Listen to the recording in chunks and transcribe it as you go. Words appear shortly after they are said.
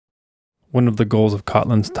One of the goals of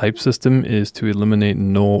Kotlin's type system is to eliminate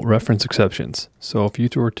null reference exceptions. So if you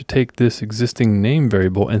were to take this existing name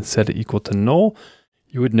variable and set it equal to null,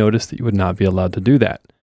 you would notice that you would not be allowed to do that.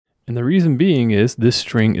 And the reason being is this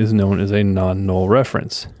string is known as a non-null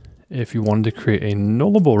reference. If you wanted to create a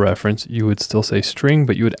nullable reference, you would still say string,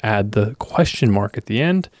 but you would add the question mark at the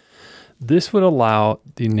end. This would allow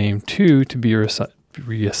the name 2 to be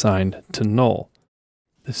reassigned to null.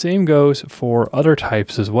 The same goes for other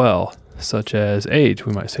types as well, such as age.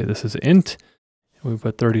 We might say this is int, and we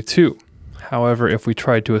put 32. However, if we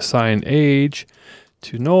tried to assign age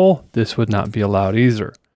to null, this would not be allowed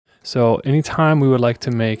either. So anytime we would like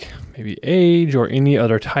to make maybe age or any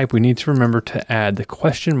other type, we need to remember to add the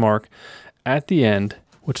question mark at the end,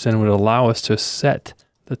 which then would allow us to set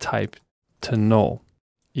the type to null.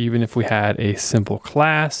 Even if we had a simple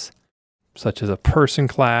class, such as a person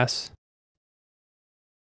class,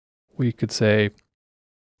 we could say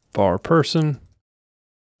var person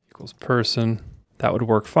equals person. That would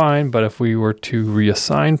work fine, but if we were to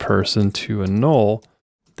reassign person to a null,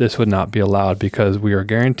 this would not be allowed because we are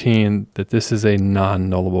guaranteeing that this is a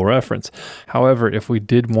non-nullable reference. However, if we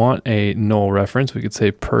did want a null reference, we could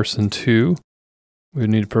say person2. We would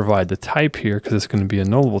need to provide the type here because it's going to be a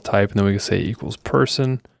nullable type, and then we could say equals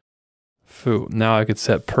person foo. Now I could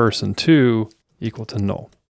set person2 equal to null.